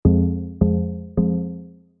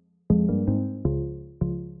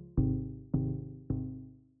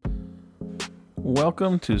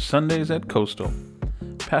Welcome to Sundays at Coastal.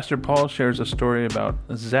 Pastor Paul shares a story about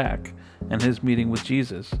Zach and his meeting with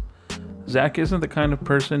Jesus. Zach isn't the kind of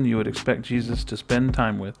person you would expect Jesus to spend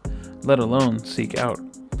time with, let alone seek out.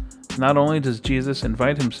 Not only does Jesus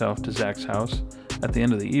invite himself to Zach's house at the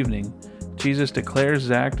end of the evening, Jesus declares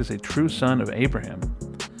Zach as a true son of Abraham.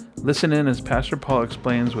 Listen in as Pastor Paul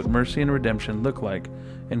explains what mercy and redemption look like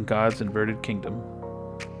in God's inverted kingdom.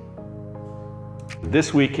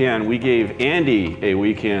 This weekend, we gave Andy a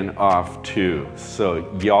weekend off too.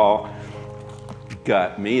 So y'all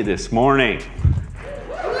got me this morning.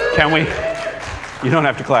 Can we? You don't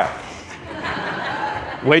have to clap.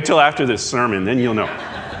 Wait till after this sermon, then you'll know.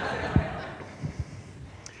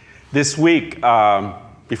 This week,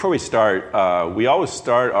 before we start, we always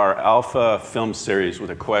start our Alpha film series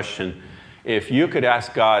with a question. If you could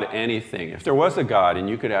ask God anything, if there was a God and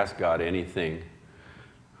you could ask God anything,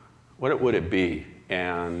 what would it be?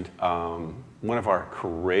 And one of our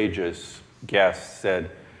courageous guests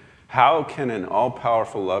said, how can an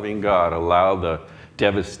all-powerful, loving God allow the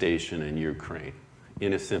devastation in Ukraine?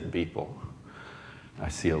 Innocent people. I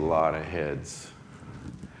see a lot of heads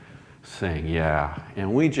saying, yeah.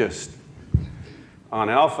 And we just, on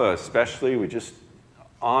Alpha especially, we just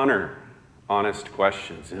honor honest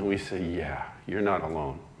questions. And we say, yeah, you're not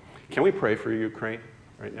alone. Can we pray for Ukraine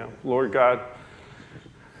right now? Lord God,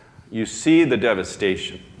 you see the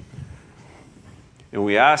devastation. And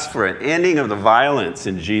we ask for an ending of the violence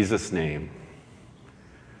in Jesus' name.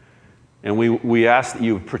 And we ask that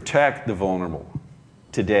you protect the vulnerable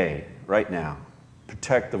today, right now.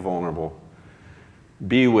 Protect the vulnerable.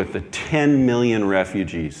 Be with the 10 million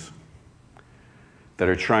refugees that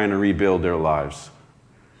are trying to rebuild their lives.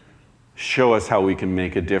 Show us how we can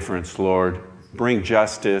make a difference, Lord. Bring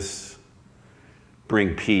justice.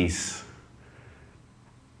 Bring peace.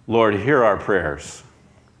 Lord, hear our prayers.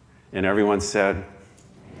 And everyone said,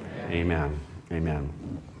 Amen.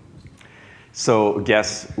 Amen. So,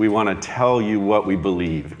 guests, we want to tell you what we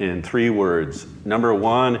believe in 3 words. Number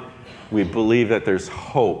 1, we believe that there's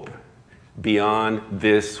hope beyond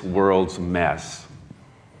this world's mess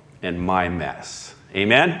and my mess.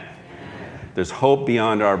 Amen? Amen? There's hope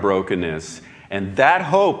beyond our brokenness. And that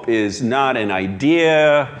hope is not an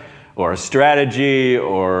idea or a strategy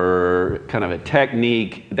or kind of a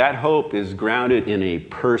technique. That hope is grounded in a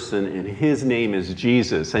person, and his name is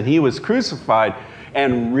Jesus. And he was crucified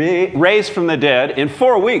and raised from the dead. In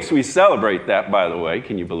 4 weeks, we celebrate that, by the way.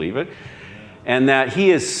 Can you believe it? And that he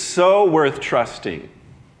is so worth trusting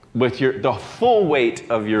with the full weight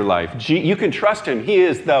of your life. You can trust him. He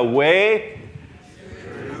is the way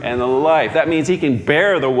and the life. That means he can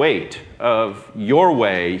bear the weight of your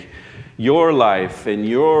way, your life, and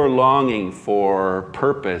your longing for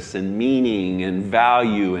purpose and meaning and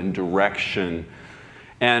value and direction.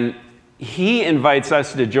 And he invites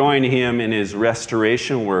us to join him in his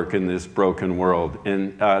restoration work in this broken world.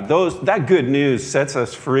 And that good news sets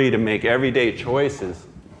us free to make everyday choices.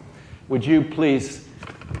 Would you please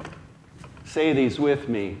say these with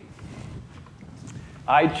me?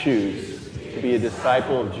 I choose to be a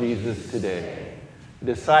disciple of Jesus today. A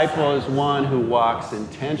disciple is one who walks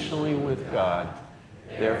intentionally with God.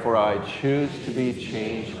 Therefore, I choose to be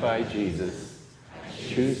changed by Jesus. I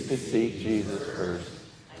choose to seek Jesus first.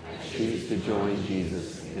 I choose to join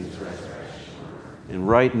Jesus in his resurrection. And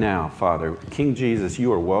right now, Father, King Jesus,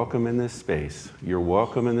 you are welcome in this space. You're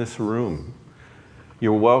welcome in this room.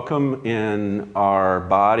 You're welcome in our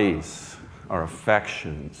bodies, our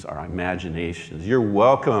affections, our imaginations. You're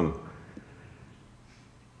welcome.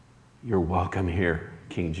 You're welcome here,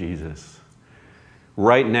 King Jesus.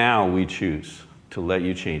 Right now, we choose to let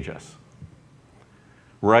you change us.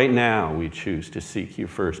 Right now, we choose to seek you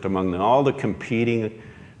first. Among all the competing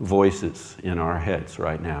voices in our heads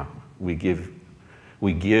right now, we give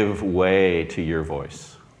way to your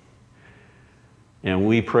voice. And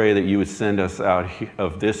we pray that you would send us out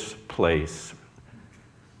of this place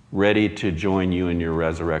ready to join you in your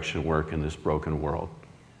resurrection work in this broken world.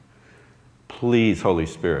 Please, Holy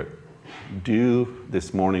Spirit, do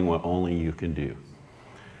this morning what only you can do.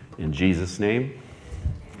 In Jesus' name,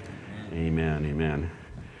 amen, amen.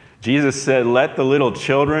 Jesus said, let the little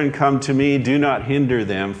children come to me. Do not hinder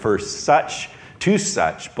them, for to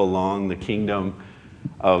such belong the kingdom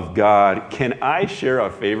of God. Can I share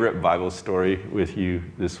a favorite Bible story with you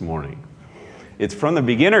this morning? It's from the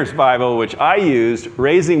Beginner's Bible, which I used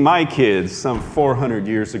raising my kids some 400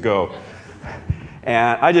 years ago.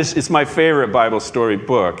 And it's my favorite Bible story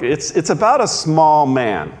book. It's about a small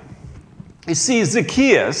man. You see,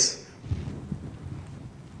 Zacchaeus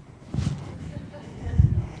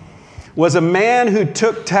was a man who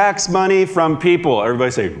took tax money from people.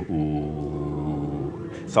 Everybody say, ooh.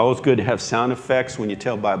 It's always good to have sound effects when you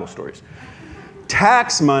tell Bible stories.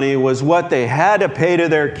 Tax money was what they had to pay to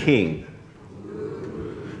their king.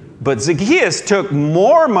 But Zacchaeus took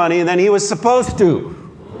more money than he was supposed to.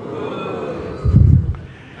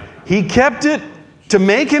 He kept it to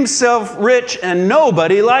make himself rich, and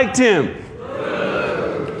nobody liked him. You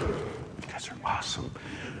guys are awesome.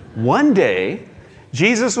 One day,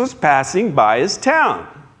 Jesus was passing by his town.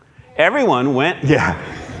 Everyone went, yeah.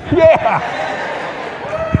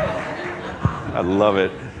 I love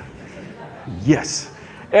it. Yes.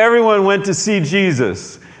 Everyone went to see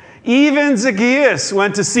Jesus. Even Zacchaeus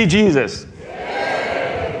went to see Jesus.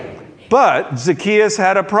 But Zacchaeus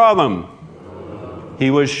had a problem.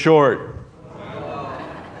 He was short.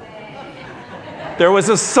 There was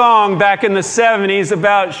a song back in the 70s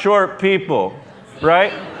about short people,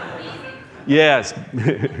 right? Yes.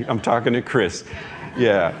 I'm talking to Chris.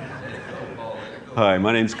 Yeah. Hi,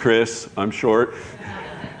 my name's Chris. I'm short.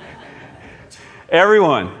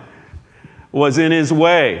 Everyone was in his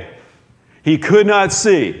way. He could not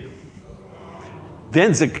see.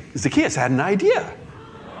 Then Zacchaeus had an idea.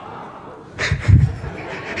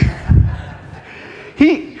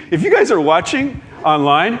 If you guys are watching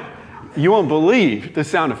online, you won't believe the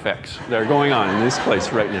sound effects that are going on in this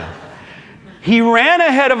place right now. He ran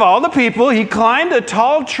ahead of all the people. He climbed a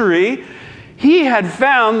tall tree. He had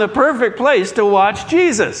found the perfect place to watch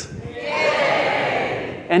Jesus. Yay!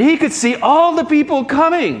 And he could see all the people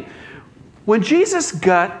coming. When Jesus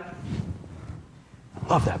got, I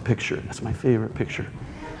love that picture. That's my favorite picture.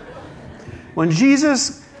 When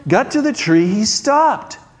Jesus got to the tree, he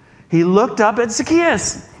stopped. He looked up at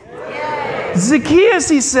Zacchaeus. Yay! Zacchaeus,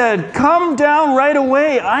 he said, come down right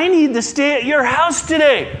away. I need to stay at your house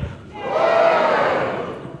today.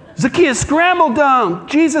 Yay! Zacchaeus scrambled down.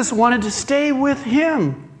 Jesus wanted to stay with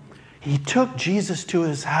him. He took Jesus to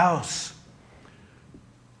his house.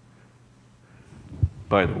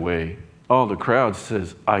 By the way, all the crowd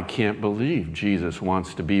says, I can't believe Jesus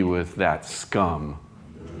wants to be with that scum.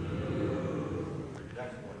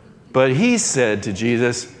 But he said to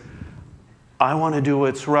Jesus, I want to do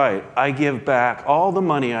what's right. I give back all the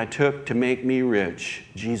money I took to make me rich.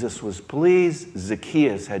 Jesus was pleased.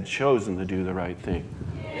 Zacchaeus had chosen to do the right thing.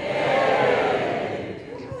 Yay!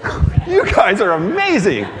 You guys are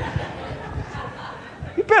amazing.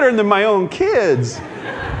 You're better than my own kids.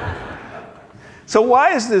 So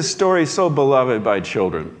why is this story so beloved by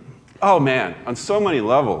children? Oh man, on so many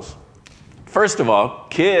levels. First of all,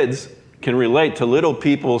 kids can relate to little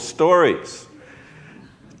people's stories.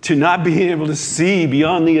 To not being able to see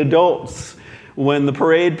beyond the adults when the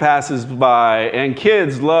parade passes by, and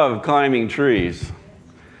kids love climbing trees.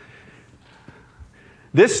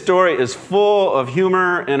 This story is full of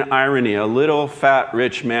humor and irony, a little fat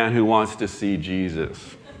rich man who wants to see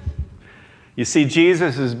Jesus. You see,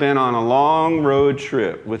 Jesus has been on a long road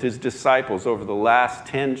trip with his disciples over the last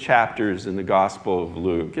 10 chapters in the Gospel of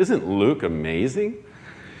Luke. Isn't Luke amazing?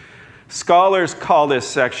 Scholars call this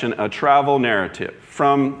section a travel narrative.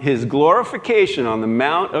 From his glorification on the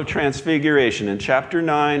Mount of Transfiguration in chapter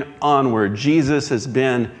 9 onward, Jesus has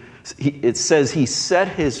been, it says he set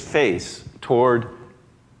his face toward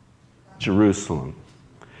Jerusalem,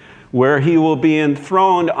 where he will be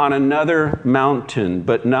enthroned on another mountain,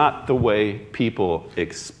 but not the way people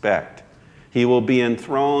expect. He will be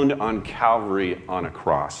enthroned on Calvary on a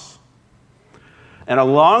cross. And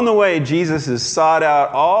along the way, Jesus has sought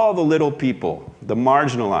out all the little people, the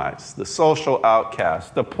marginalized, the social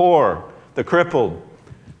outcasts, the poor, the crippled,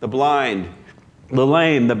 the blind, the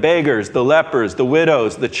lame, the beggars, the lepers, the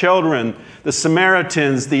widows, the children, the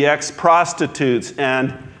Samaritans, the ex-prostitutes,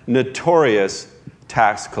 and notorious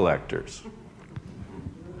tax collectors.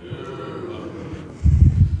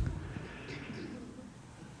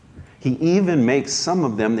 He even makes some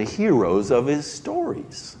of them the heroes of his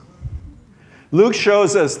stories. Luke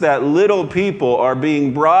shows us that little people are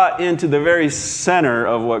being brought into the very center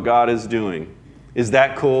of what God is doing. Is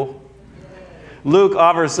that cool? Luke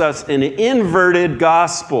offers us an inverted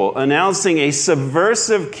gospel, announcing a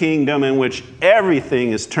subversive kingdom in which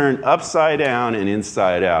everything is turned upside down and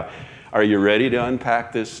inside out. Are you ready to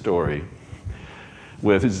unpack this story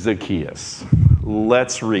with Zacchaeus?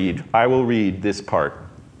 Let's read. I will read this part.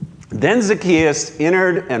 Then Zacchaeus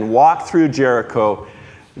entered and walked through Jericho.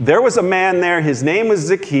 There was a man there, his name was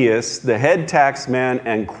Zacchaeus, the head tax man,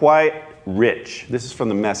 and quite rich. This is from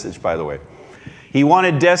the Message, by the way. He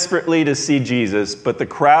wanted desperately to see Jesus, but the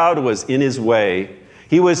crowd was in his way.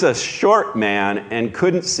 He was a short man and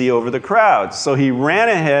couldn't see over the crowd. So he ran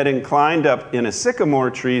ahead and climbed up in a sycamore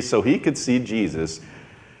tree so he could see Jesus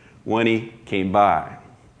when he came by.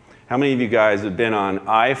 How many of you guys have been on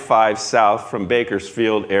I-5 south from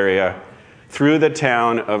Bakersfield area through the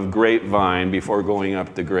town of Grapevine before going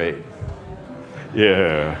up the grade?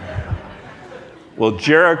 Yeah. Well,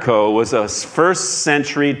 Jericho was a first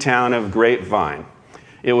century town of Grapevine.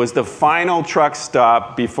 It was the final truck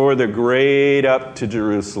stop before the grade up to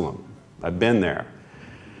Jerusalem. I've been there.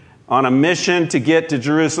 On a mission to get to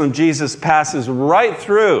Jerusalem, Jesus passes right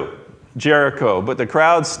through Jericho, but the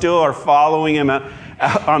crowds still are following him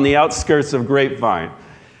on the outskirts of Grapevine.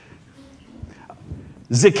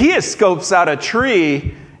 Zacchaeus scopes out a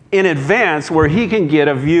tree in advance where he can get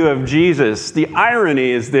a view of Jesus. The irony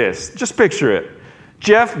is this. Just picture it.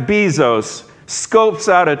 Jeff Bezos scopes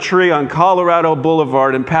out a tree on Colorado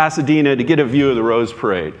Boulevard in Pasadena to get a view of the Rose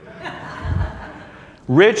Parade.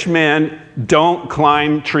 Rich men don't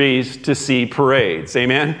climb trees to see parades.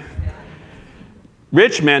 Amen?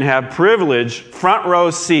 Rich men have privileged front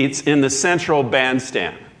row seats in the central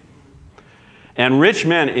bandstand. And rich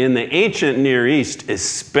men in the ancient Near East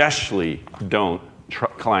especially don't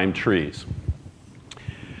climb trees.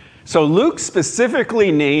 So Luke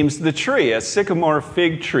specifically names the tree a sycamore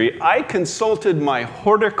fig tree. I consulted my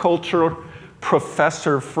horticulture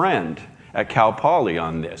professor friend at Cal Poly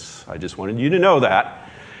on this. I just wanted you to know that.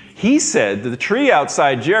 He said that the tree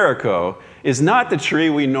outside Jericho is not the tree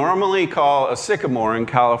we normally call a sycamore in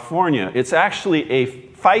California. It's actually a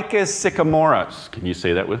Ficus sycamorus. Can you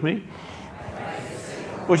say that with me?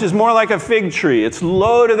 Which is more like a fig tree. It's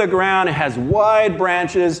low to the ground, it has wide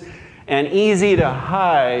branches, and easy to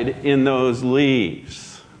hide in those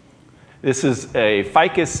leaves. This is a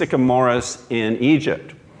Ficus sycamorus in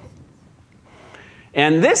Egypt.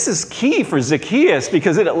 And this is key for Zacchaeus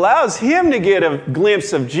because it allows him to get a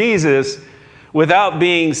glimpse of Jesus without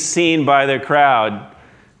being seen by the crowd.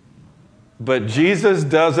 But Jesus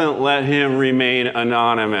doesn't let him remain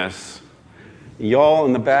anonymous. Y'all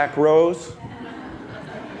in the back rows?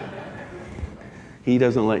 He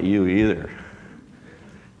doesn't let you either.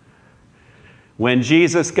 When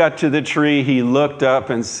Jesus got to the tree, he looked up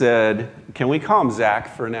and said, can we call him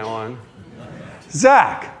Zach from now on?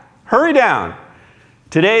 Zach, hurry down.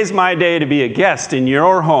 Today's my day to be a guest in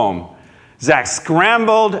your home. Zach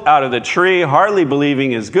scrambled out of the tree, hardly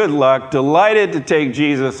believing his good luck, delighted to take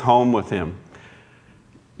Jesus home with him.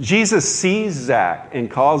 Jesus sees Zach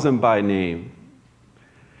and calls him by name.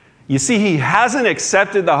 You see, he hasn't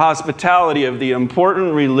accepted the hospitality of the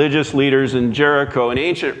important religious leaders in Jericho. In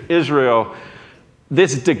ancient Israel,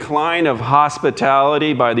 this decline of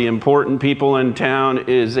hospitality by the important people in town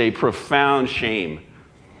is a profound shame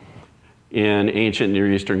in ancient Near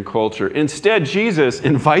Eastern culture. Instead, Jesus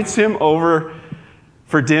invites him over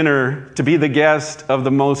for dinner to be the guest of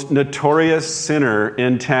the most notorious sinner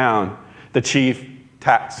in town, the chief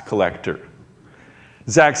tax collector.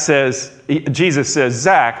 Jesus says,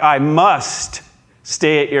 Zach, I must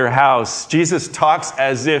stay at your house. Jesus talks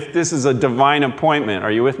as if this is a divine appointment.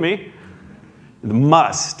 Are you with me?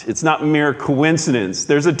 Must. It's not mere coincidence.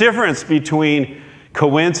 There's a difference between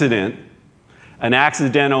coincident, an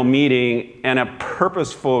accidental meeting, and a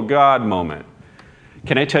purposeful God moment.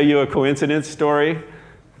 Can I tell you a coincidence story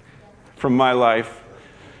from my life?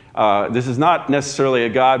 This is not necessarily a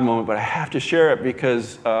God moment, but I have to share it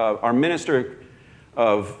because our minister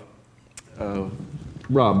of,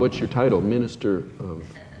 Rob, what's your title? Minister of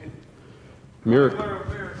Miracles.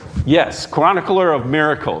 Yes, Chronicler of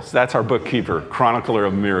Miracles. That's our bookkeeper, Chronicler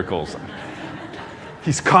of Miracles.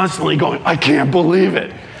 He's constantly going, I can't believe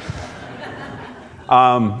it.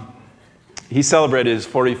 He celebrated his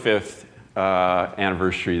 45th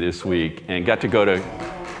anniversary this week and got to go to,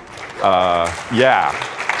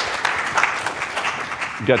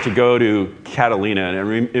 got to go to Catalina.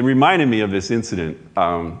 And it reminded me of this incident.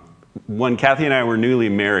 When Kathy and I were newly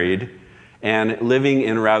married and living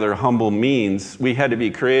in rather humble means, we had to be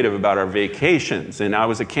creative about our vacations. And I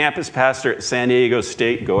was a campus pastor at San Diego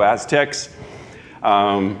State, go Aztecs.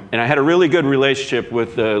 And I had a really good relationship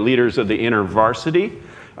with the leaders of the InterVarsity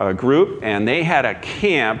group, and they had a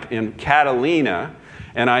camp in Catalina,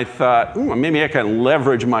 and I thought, maybe I can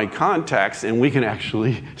leverage my contacts and we can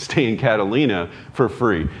actually stay in Catalina for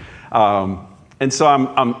free. And so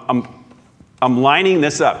I'm lining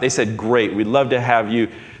this up. They said, great, we'd love to have you.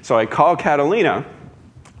 So I called Catalina.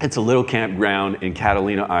 It's a little campground in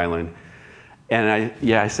Catalina Island. And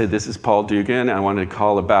I said, this is Paul Dugan. I wanted to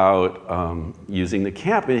call about using the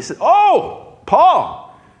camp. And he said, oh,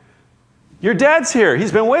 Paul, your dad's here.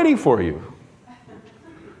 He's been waiting for you.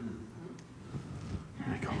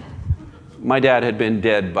 I go, my dad had been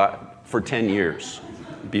dead for 10 years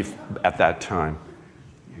at that time.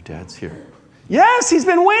 Your dad's here. Yes, he's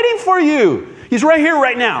been waiting for you. He's right here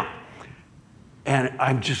right now. And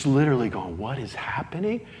I'm just literally going, what is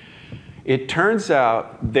happening? It turns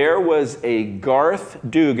out there was a Garth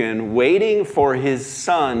Dugan waiting for his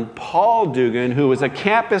son, Paul Dugan, who was a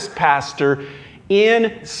campus pastor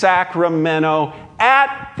in Sacramento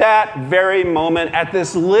at that very moment, at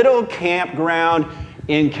this little campground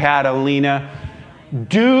in Catalina.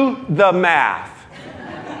 Do the math.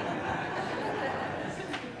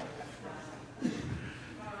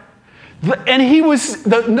 And he was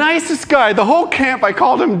the nicest guy. The whole camp, I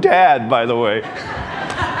called him Dad, by the way.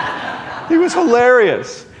 He was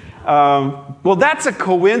hilarious. Well, that's a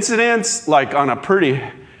coincidence, like on a pretty,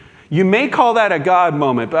 you may call that a God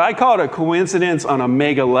moment, but I call it a coincidence on a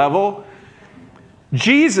mega level.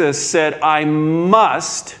 Jesus said, I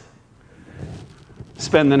must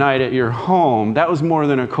spend the night at your home. That was more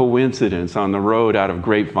than a coincidence on the road out of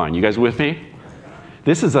Grapevine. You guys with me?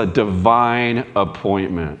 This is a divine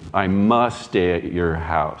appointment. I must stay at your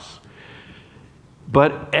house.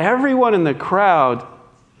 But everyone in the crowd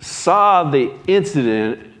saw the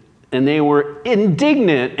incident and they were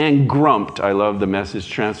indignant and grumped. I love the Message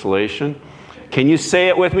translation. Can you say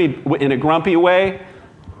it with me in a grumpy way?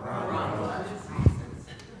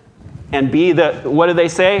 And be the, what do they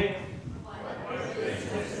say?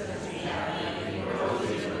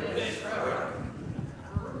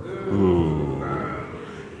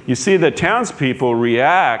 You see, the townspeople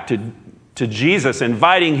react to Jesus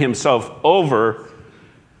inviting himself over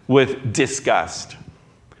with disgust.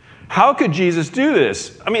 How could Jesus do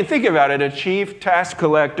this? I mean, think about it. A chief tax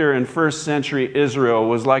collector in first century Israel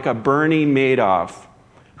was like a Bernie Madoff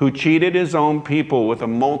who cheated his own people with a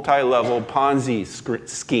multi-level Ponzi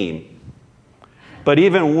scheme. But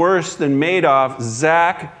even worse than Madoff,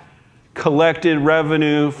 Zach collected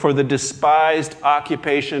revenue for the despised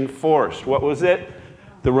occupation force. What was it?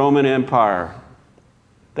 The Roman Empire.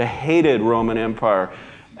 The hated Roman Empire.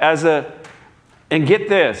 And get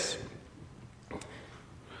this,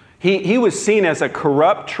 he was seen as a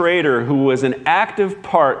corrupt traitor who was an active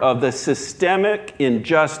part of the systemic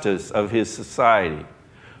injustice of his society.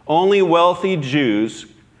 Only wealthy Jews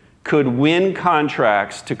could win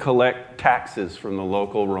contracts to collect taxes from the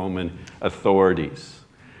local Roman authorities.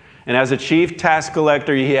 And as a chief tax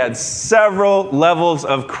collector, he had several levels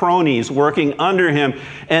of cronies working under him,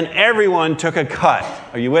 and everyone took a cut.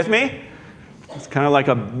 Are you with me? It's kind of like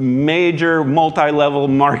a major multi-level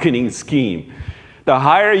marketing scheme. The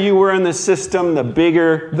higher you were in the system, the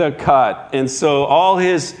bigger the cut. And so all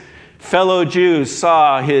his fellow Jews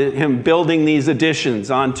saw him building these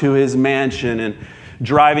additions onto his mansion and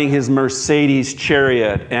driving his Mercedes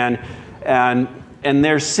chariot. And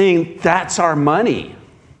they're seeing, that's our money.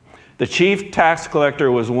 The chief tax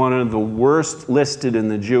collector was one of the worst listed in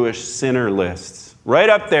the Jewish sinner lists, right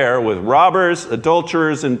up there with robbers,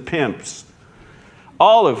 adulterers, and pimps,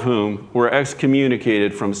 all of whom were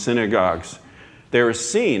excommunicated from synagogues. They were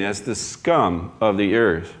seen as the scum of the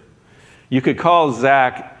earth. You could call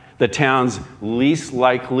Zach the town's least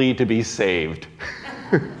likely to be saved.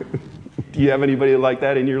 Do you have anybody like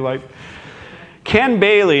that in your life? Ken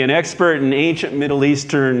Bailey, an expert in ancient Middle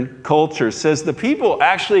Eastern culture, says the people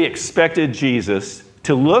actually expected Jesus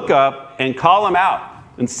to look up and call him out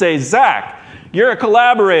and say, Zach, you're a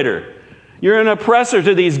collaborator. You're an oppressor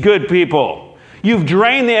to these good people. You've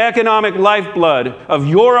drained the economic lifeblood of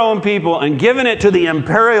your own people and given it to the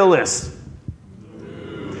imperialists.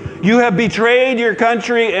 You have betrayed your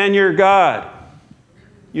country and your God.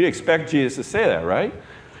 You'd expect Jesus to say that, right?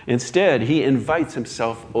 Instead, he invites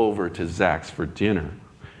himself over to Zach's for dinner.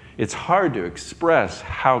 It's hard to express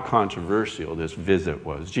how controversial this visit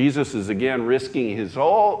was. Jesus is again risking his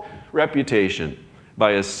whole reputation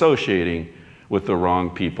by associating with the wrong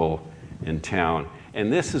people in town.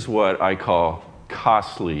 And this is what I call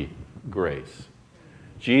costly grace.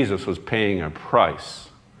 Jesus was paying a price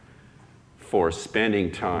for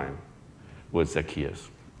spending time with Zacchaeus.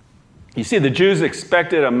 You see, the Jews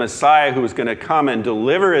expected a Messiah who was going to come and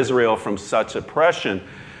deliver Israel from such oppression.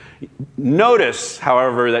 Notice,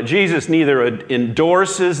 however, that Jesus neither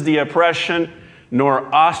endorses the oppression nor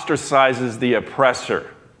ostracizes the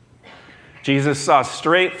oppressor. Jesus saw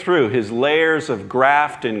straight through his layers of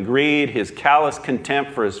graft and greed, his callous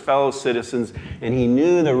contempt for his fellow citizens, and he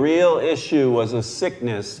knew the real issue was a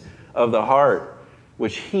sickness of the heart,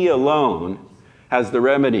 which he alone has the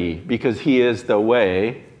remedy because he is the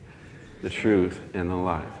way, the truth, and the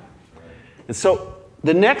life. And so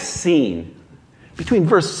the next scene, between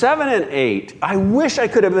verse 7 and 8, I wish I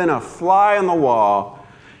could have been a fly on the wall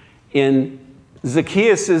in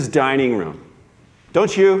Zacchaeus' dining room.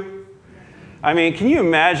 Don't you? I mean, can you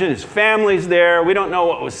imagine? His family's there. We don't know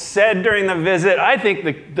what was said during the visit. I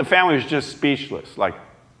think the family was just speechless. Like,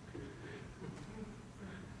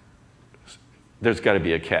 there's got to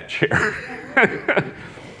be a catch here.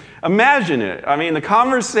 Imagine it. I mean, the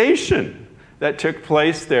conversation that took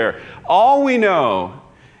place there. All we know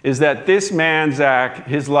is that this man, Zach,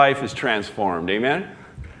 his life is transformed. Amen?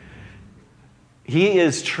 He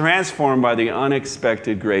is transformed by the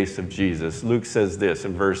unexpected grace of Jesus. Luke says this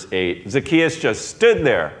in verse 8. Zacchaeus just stood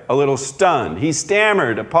there, a little stunned. He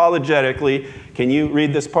stammered apologetically. Can you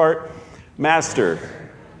read this part? Master.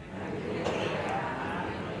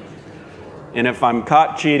 And if I'm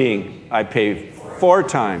caught cheating, I pay 4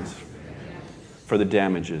 times for the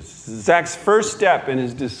damages. Zach's first step in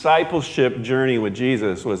his discipleship journey with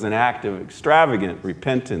Jesus was an act of extravagant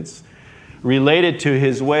repentance related to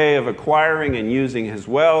his way of acquiring and using his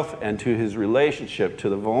wealth and to his relationship to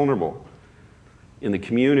the vulnerable in the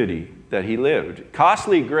community that he lived.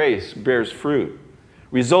 Costly grace bears fruit,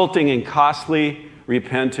 resulting in costly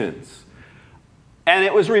repentance. And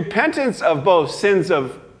it was repentance of both sins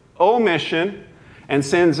of omission and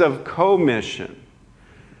sins of commission.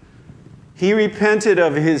 He repented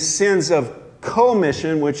of his sins of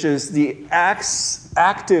commission, which is the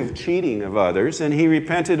active cheating of others, and he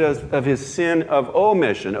repented of his sin of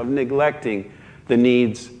omission, of neglecting the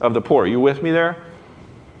needs of the poor. You with me there?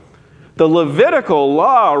 The Levitical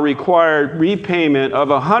law required repayment of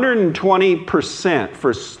 120%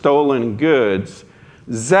 for stolen goods.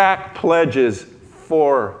 Zach pledges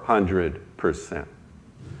 400%.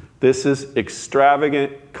 This is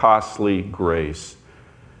extravagant, costly grace.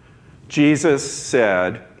 Jesus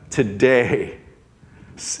said, today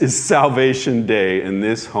is salvation day in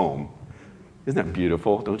this home. Isn't that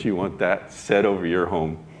beautiful? Don't you want that said over your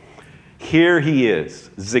home? Here he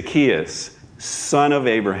is, Zacchaeus, son of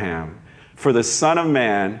Abraham. For the Son of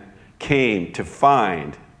Man came to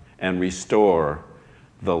find and restore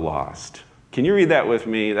the lost. Can you read that with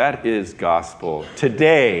me? That is gospel.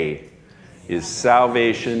 Today is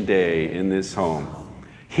salvation day in this home.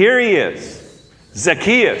 Here he is,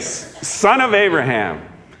 Zacchaeus, son of Abraham.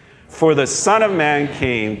 For the Son of Man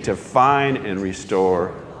came to find and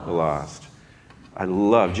restore the lost. I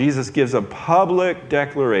love, Jesus gives a public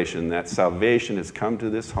declaration that salvation has come to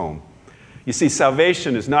this home. You see,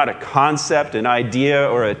 salvation is not a concept, an idea,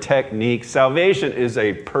 or a technique. Salvation is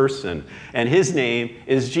a person, and his name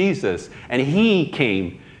is Jesus, and he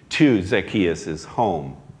came to Zacchaeus'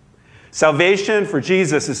 home. Salvation for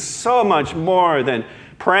Jesus is so much more than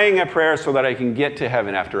praying a prayer so that I can get to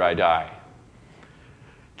heaven after I die.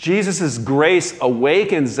 Jesus' grace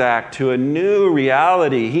awakens Zach to a new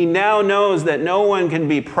reality. He now knows that no one can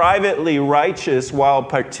be privately righteous while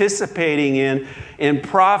participating in and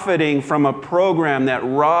profiting from a program that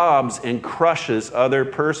robs and crushes other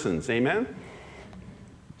persons. Amen?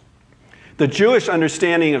 The Jewish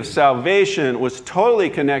understanding of salvation was totally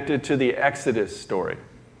connected to the Exodus story.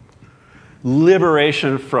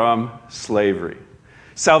 Liberation from slavery.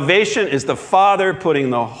 Salvation is the Father putting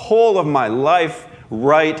the whole of my life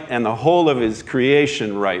right and the whole of his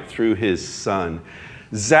creation right through his Son.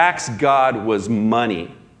 Zach's God was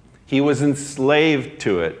money. He was enslaved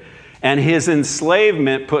to it. And his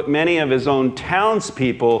enslavement put many of his own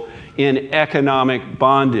townspeople in economic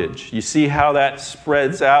bondage. You see how that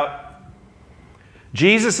spreads out?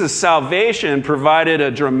 Jesus' salvation provided a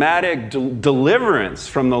dramatic deliverance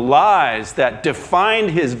from the lies that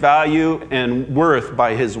defined his value and worth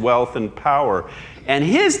by his wealth and power. And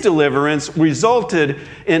his deliverance resulted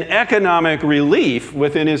in economic relief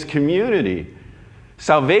within his community.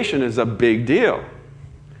 Salvation is a big deal.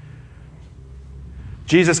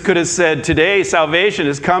 Jesus could have said, today salvation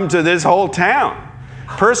has come to this whole town.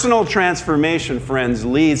 Personal transformation, friends,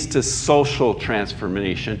 leads to social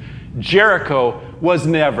transformation. Jericho was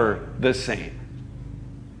never the same.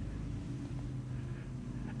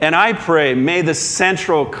 And I pray, may the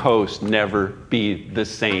Central Coast never be the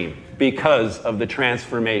same because of the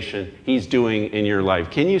transformation he's doing in your life.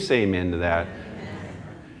 Can you say amen to that?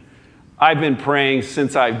 I've been praying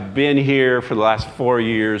since I've been here for the last 4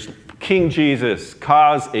 years. King Jesus,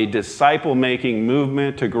 cause a disciple-making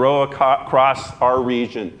movement to grow across our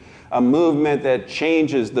region, a movement that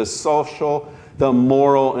changes the social, the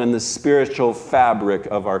moral, and the spiritual fabric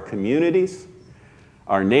of our communities,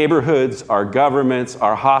 our neighborhoods, our governments,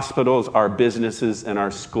 our hospitals, our businesses, and our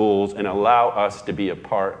schools, and allow us to be a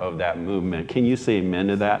part of that movement. Can you say amen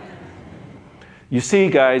to that? You see,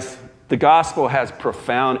 guys, the gospel has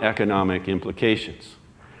profound economic implications.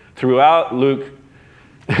 Throughout Luke,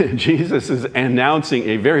 Jesus is announcing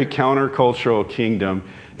a very countercultural kingdom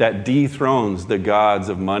that dethrones the gods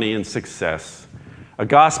of money and success. A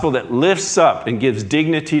gospel that lifts up and gives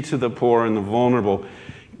dignity to the poor and the vulnerable.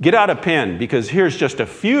 Get out a pen, because here's just a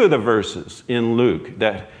few of the verses in Luke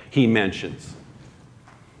that he mentions.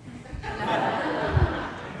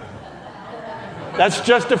 That's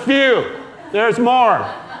just a few. There's more.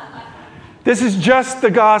 This is just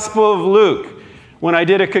the Gospel of Luke. When I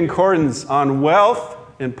did a concordance on wealth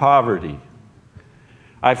and poverty,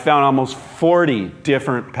 I found almost 40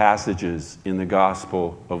 different passages in the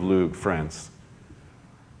Gospel of Luke, friends.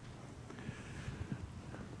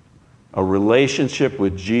 A relationship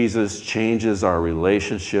with Jesus changes our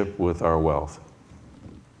relationship with our wealth.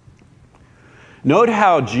 Note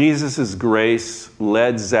how Jesus' grace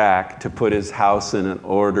led Zach to put his house in an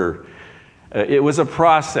order. It was a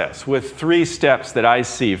process with 3 steps that I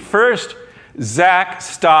see. First, Zach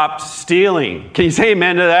stopped stealing. Can you say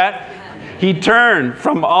amen to that? He turned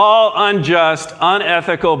from all unjust,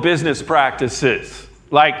 unethical business practices.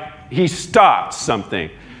 Like he stopped something.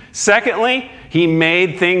 Secondly, he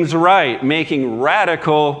made things right, making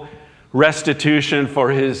radical restitution for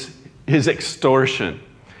his extortion.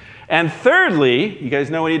 And thirdly, you guys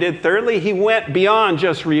know what he did? Thirdly, he went beyond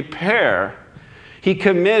just repair. He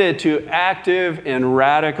committed to active and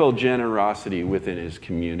radical generosity within his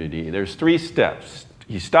community. There's 3 steps.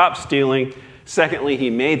 He stopped stealing. Secondly, he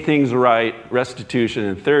made things right, restitution.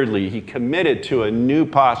 And thirdly, he committed to a new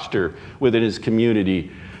posture within his community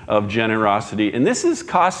of generosity. And this is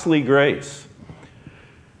costly grace.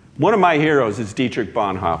 One of my heroes is Dietrich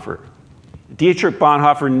Bonhoeffer. Dietrich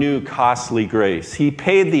Bonhoeffer knew costly grace. He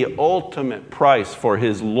paid the ultimate price for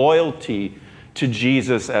his loyalty to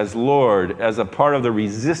Jesus as Lord as a part of the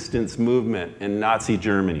resistance movement in Nazi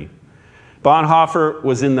Germany. Bonhoeffer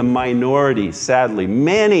was in the minority, sadly.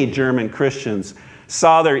 Many German Christians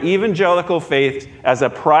saw their evangelical faith as a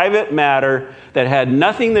private matter that had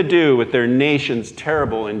nothing to do with their nation's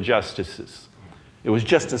terrible injustices. It was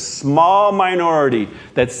just a small minority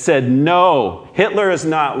that said, no, Hitler is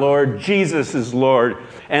not Lord, Jesus is Lord,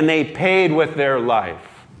 and they paid with their life.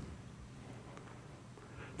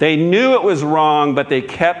 They knew it was wrong, but they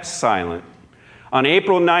kept silent. On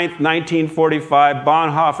April 9th, 1945,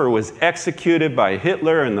 Bonhoeffer was executed by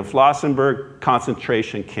Hitler in the Flossenburg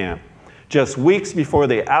concentration camp, just weeks before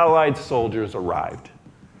the Allied soldiers arrived.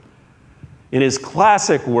 In his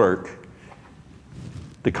classic work,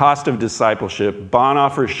 The Cost of Discipleship,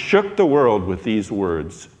 Bonhoeffer shook the world with these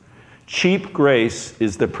words: cheap grace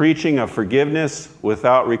is the preaching of forgiveness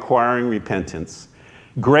without requiring repentance.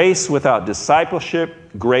 Grace without discipleship,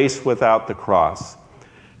 grace without the cross.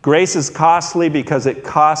 Grace is costly because it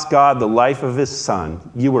cost God the life of his Son.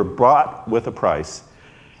 You were bought with a price.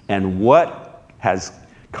 And what has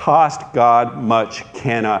cost God much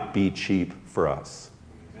cannot be cheap for us.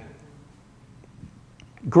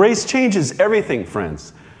 Grace changes everything,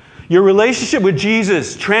 friends. Your relationship with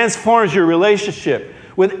Jesus transforms your relationship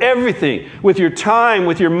with everything, with your time,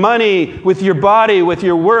 with your money, with your body, with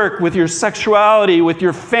your work, with your sexuality, with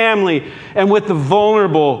your family, and with the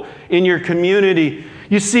vulnerable in your community.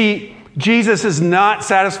 You see, Jesus is not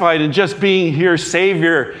satisfied in just being your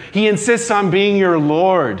Savior. He insists on being your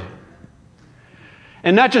Lord.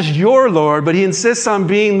 And not just your Lord, but he insists on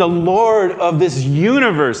being the Lord of this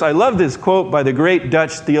universe. I love this quote by the great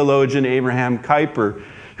Dutch theologian Abraham Kuyper,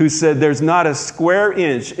 who said, there's not a square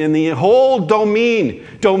inch in the whole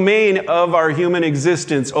domain of our human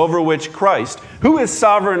existence over which Christ, who is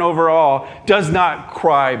sovereign over all, does not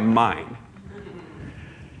cry mine.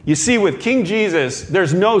 You see, with King Jesus,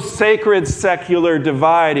 there's no sacred secular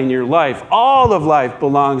divide in your life. All of life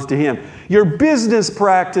belongs to him. Your business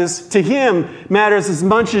practice to him matters as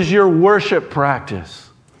much as your worship practice.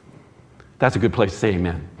 That's a good place to say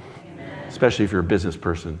amen. Especially if you're a business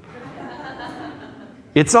person.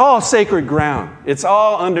 It's all sacred ground. It's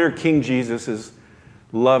all under King Jesus'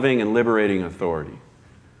 loving and liberating authority.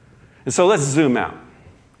 And so let's zoom out.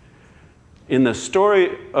 In the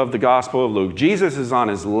story of the Gospel of Luke, Jesus is on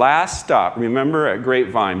his last stop, remember, at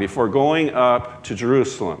Grapevine, before going up to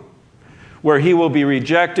Jerusalem, where he will be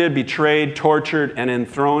rejected, betrayed, tortured, and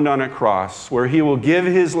enthroned on a cross, where he will give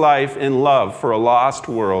his life in love for a lost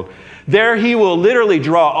world. There he will literally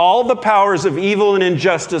draw all the powers of evil and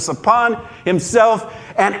injustice upon himself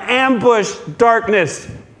and ambush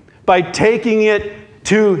darkness by taking it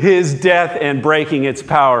to his death and breaking its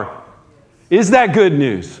power. Is that good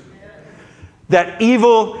news? That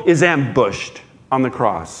evil is ambushed on the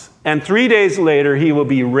cross. And 3 days later, he will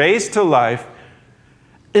be raised to life.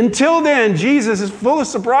 Until then, Jesus is full of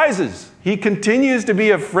surprises. He continues to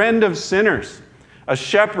be a friend of sinners, a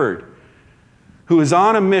shepherd who is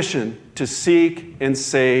on a mission to seek and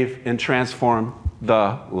save and transform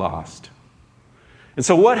the lost. And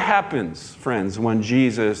so what happens, friends, when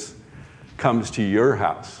Jesus comes to your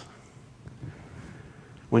house?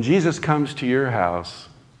 When Jesus comes to your house,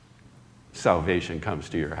 salvation comes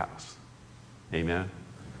to your house. Amen?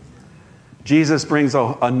 Jesus brings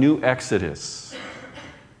a new exodus.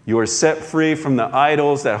 You are set free from the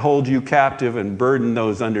idols that hold you captive and burden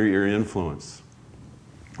those under your influence.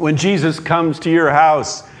 When Jesus comes to your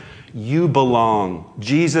house, you belong.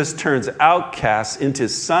 Jesus turns outcasts into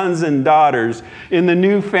sons and daughters in the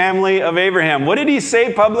new family of Abraham. What did he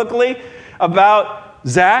say publicly about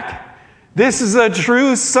Zach? This is a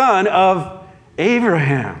true son of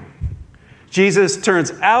Abraham. Jesus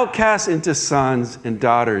turns outcasts into sons and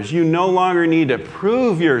daughters. You no longer need to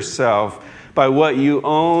prove yourself by what you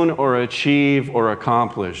own or achieve or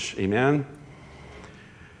accomplish. Amen?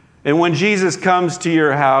 And when Jesus comes to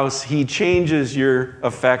your house, he changes your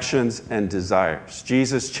affections and desires.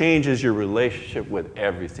 Jesus changes your relationship with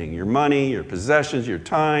everything. Your money, your possessions, your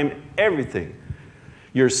time, everything.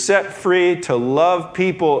 You're set free to love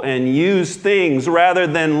people and use things rather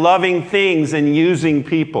than loving things and using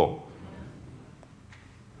people.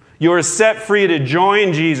 You are set free to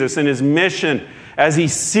join Jesus in his mission as he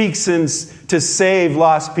seeks to save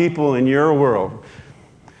lost people in your world.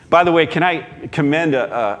 By the way, can I commend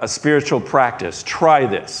a spiritual practice? Try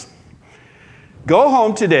this. Go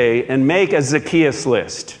home today and make a Zacchaeus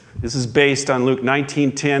list. This is based on Luke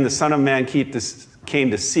 19:10. The Son of Man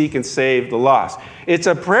came to seek and save the lost. It's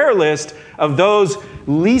a prayer list of those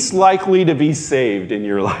least likely to be saved in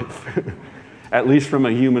your life, at least from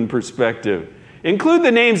a human perspective. Include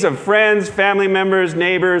the names of friends, family members,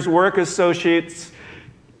 neighbors, work associates,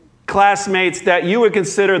 classmates that you would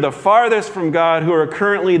consider the farthest from God, who are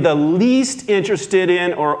currently the least interested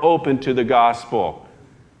in or open to the gospel.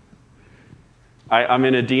 I'm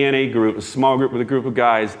in a DNA group, a small group with a group of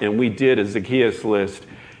guys, and we did a Zacchaeus list.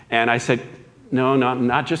 And I said, no,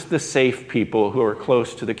 not just the safe people who are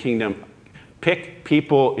close to the kingdom. Pick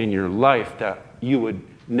people in your life that you would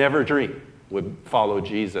never dream would follow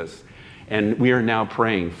Jesus. And we are now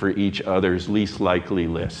praying for each other's least likely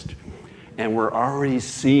list. And we're already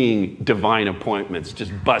seeing divine appointments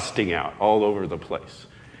just busting out all over the place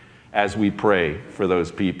as we pray for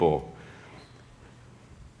those people.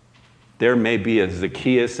 There may be a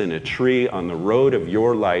Zacchaeus in a tree on the road of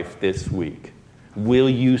your life this week. Will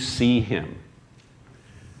you see him?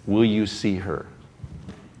 Will you see her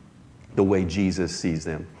the way Jesus sees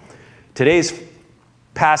them? Today's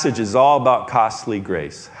passage is all about costly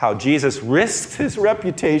grace, how Jesus risks his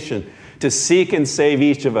reputation to seek and save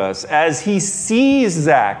each of us. As he sees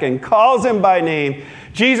Zach and calls him by name,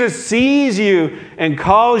 Jesus sees you and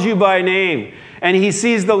calls you by name, and he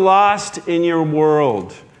sees the lost in your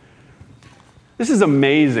world. This is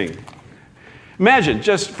amazing. Imagine,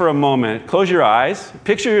 just for a moment, close your eyes,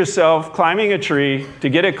 picture yourself climbing a tree to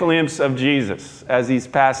get a glimpse of Jesus as he's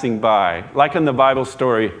passing by, like in the Bible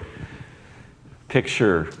story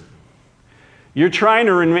picture. You're trying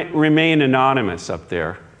to remain anonymous up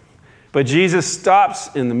there, but Jesus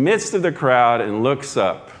stops in the midst of the crowd and looks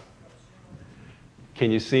up.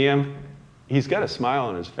 Can you see him? He's got a smile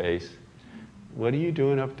on his face. What are you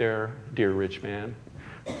doing up there, dear rich man?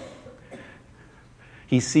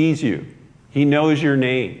 He sees you. He knows your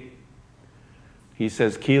name. He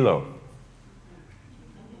says, Kilo,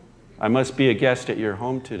 I must be a guest at your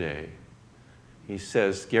home today. He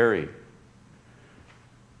says, Gary.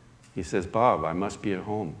 He says, Bob, I must be at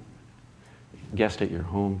home. Guest at your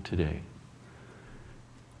home today.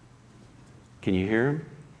 Can you hear him?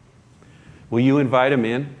 Will you invite him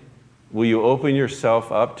in? Will you open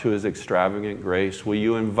yourself up to his extravagant grace? Will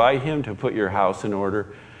you invite him to put your house in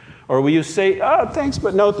order? Or will you say, oh, thanks,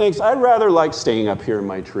 but no thanks. I'd rather like staying up here in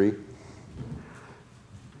my tree,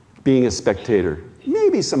 being a spectator.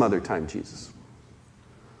 Maybe some other time, Jesus.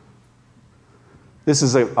 This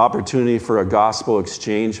is an opportunity for a gospel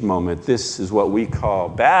exchange moment. This is what we call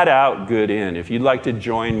bad out, good in. If you'd like to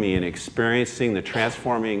join me in experiencing the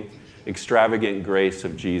transforming, extravagant grace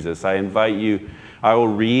of Jesus, I invite you. I will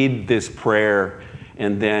read this prayer,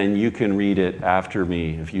 and then you can read it after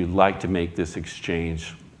me if you'd like to make this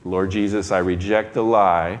exchange. Lord Jesus, I reject the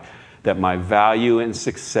lie that my value and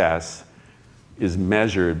success is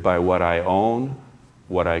measured by what I own,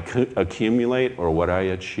 what I accumulate, or what I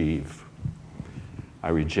achieve. I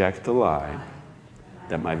reject the lie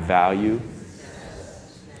that my value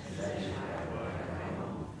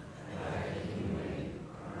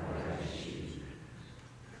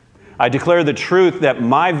I declare the truth that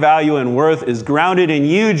my value and worth is grounded in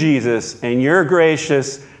you, Jesus, and your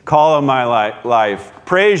gracious call on my life.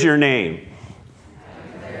 Praise your name.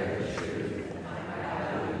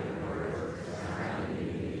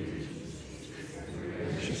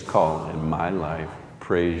 Gracious call in my life.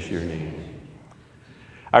 Praise your name.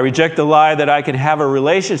 I reject the lie that I can have a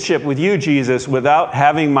relationship with you, Jesus, without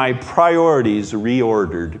having my priorities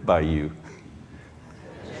reordered by you.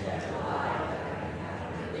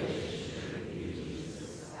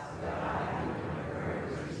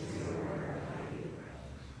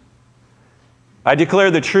 I declare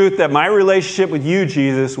the truth that my relationship with you,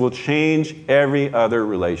 Jesus, will change every other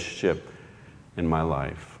relationship in my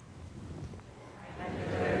life. I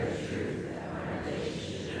declare the truth that my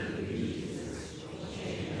relationship with you, Jesus, will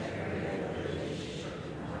change every other relationship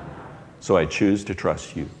in my life. So I choose to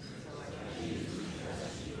trust you.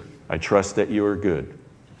 I trust that you are good.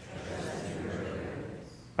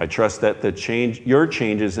 I trust that your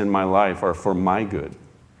changes in my life are for my good.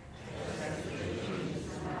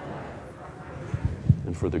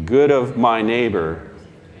 And for the good of my neighbor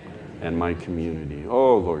and my community.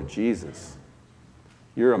 Oh, Lord Jesus,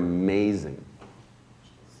 you're amazing.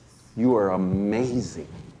 You are amazing.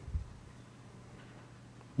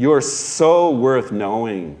 You are so worth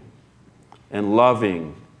knowing and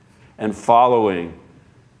loving and following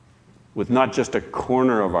with not just a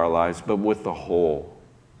corner of our lives, but with the whole.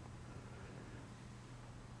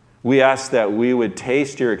 We ask that we would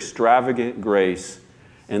taste your extravagant grace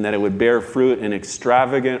and that it would bear fruit in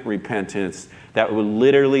extravagant repentance that would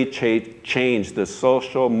literally change the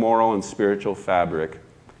social, moral, and spiritual fabric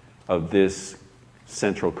of this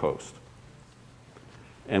Central Coast.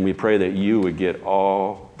 And we pray that you would get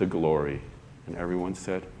all the glory. And everyone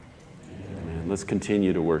said, amen. Let's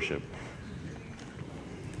continue to worship.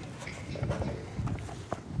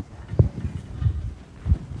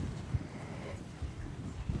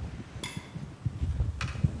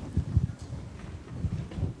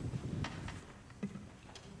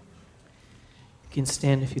 You can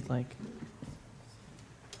stand if you'd like.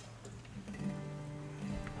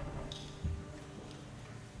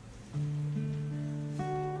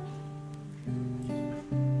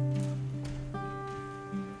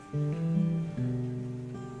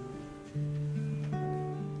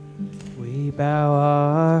 We bow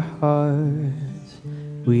our hearts,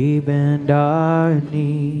 we bend our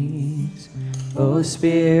knees. Oh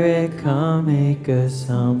Spirit, come make us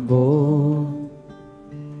humble.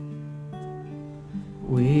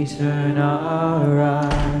 We turn our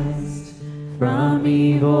eyes from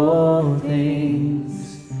evil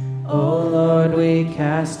things. Oh Lord, we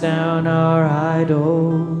cast down our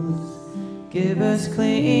idols. Give us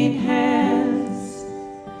clean hands,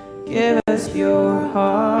 give us pure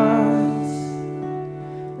hearts.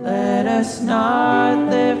 Let us not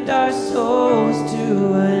lift our souls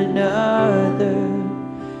to another.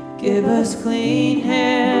 Give us clean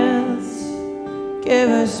hands, give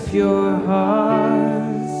us pure hearts.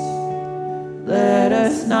 Let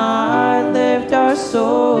us not lift our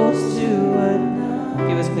souls to another.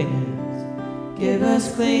 Give us clean hands. Give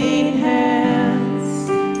us clean hands.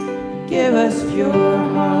 Give us pure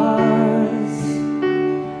hearts.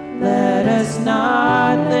 Let us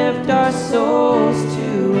not lift our souls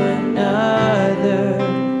to another.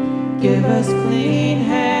 Give us clean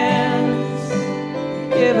hands.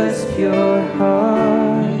 Give us pure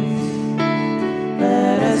hearts.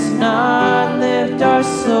 Let us not lift our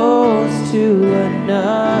souls to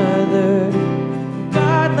another.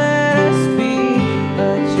 God, let us be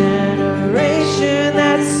a generation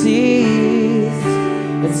that seeks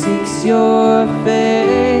your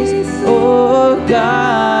face, oh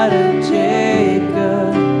God of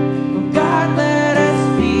Jacob. Oh God, let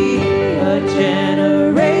us be a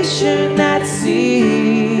generation that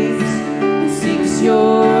seeks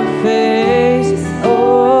your face,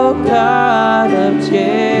 oh God of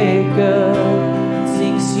Jacob.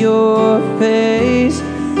 Seeks your face,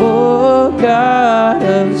 oh God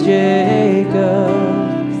of Jacob.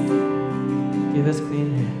 Give us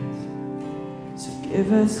clean hands. So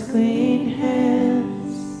give us clean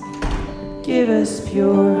hands. Give us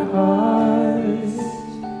pure hearts.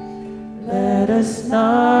 Let us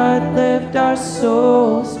not lift our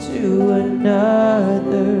souls to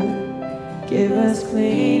another. Give us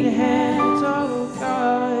clean hands, oh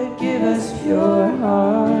God. Give us pure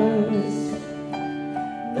hearts.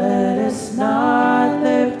 Let us not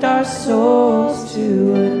lift our souls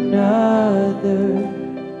to another.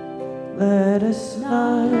 Let us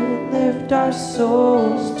not lift our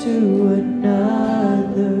souls to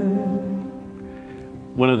another.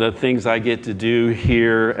 One of the things I get to do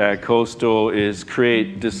here at Coastal is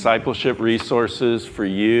create discipleship resources for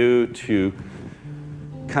you to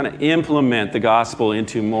kind of implement the gospel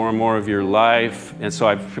into more and more of your life. And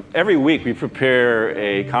so every week we prepare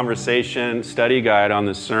a conversation study guide on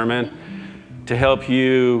the sermon to help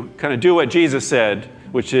you kind of do what Jesus said,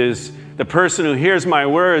 which is the person who hears my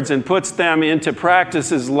words and puts them into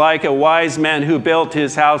practice is like a wise man who built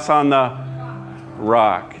his house on the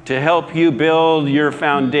rock. To help you build your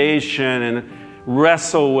foundation and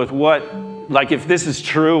wrestle with like if this is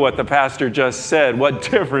true, what the pastor just said, what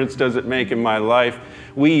difference does it make in my life?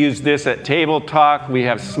 We use this at Table Talk. We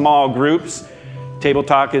have small groups Table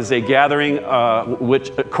Talk is a gathering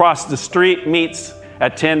which across the street meets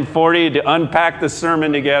at 10:40 to unpack the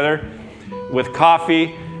sermon together with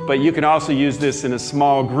coffee. But you can also use this in a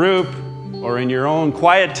small group or in your own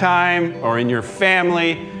quiet time or in your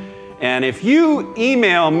family. And if you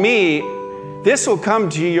email me, this will come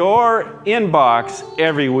to your inbox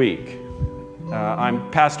every week.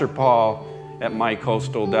 I'm Pastor Paul at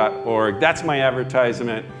mycoastal.org. That's my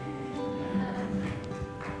advertisement.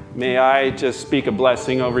 May I just speak a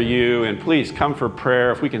blessing over you, and please come for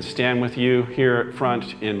prayer. If we can stand with you here at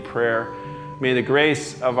front in prayer. May the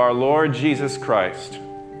grace of our Lord Jesus Christ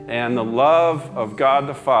and the love of God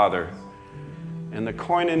the Father and the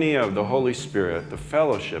koinonia of the Holy Spirit, the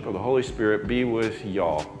fellowship of the Holy Spirit be with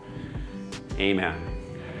y'all. Amen.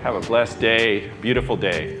 Have a blessed day, beautiful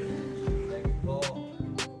day.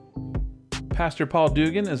 Pastor Paul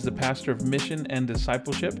Dugan is the pastor of mission and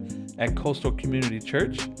discipleship at Coastal Community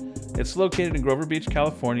Church. It's located in Grover Beach,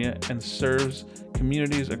 California, and serves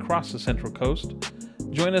communities across the Central Coast.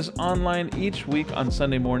 Join us online each week on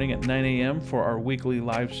Sunday morning at 9 a.m. for our weekly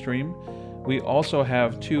live stream. We also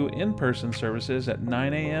have 2 in-person services at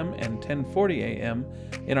 9 a.m. and 10:40 a.m.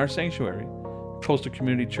 in our sanctuary. Coastal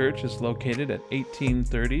Community Church is located at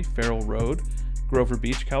 1830 Farrell Road, Grover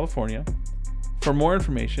Beach, California. For more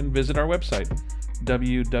information, visit our website,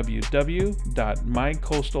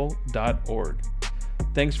 www.mycoastal.org.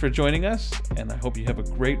 Thanks for joining us, and I hope you have a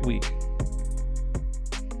great week.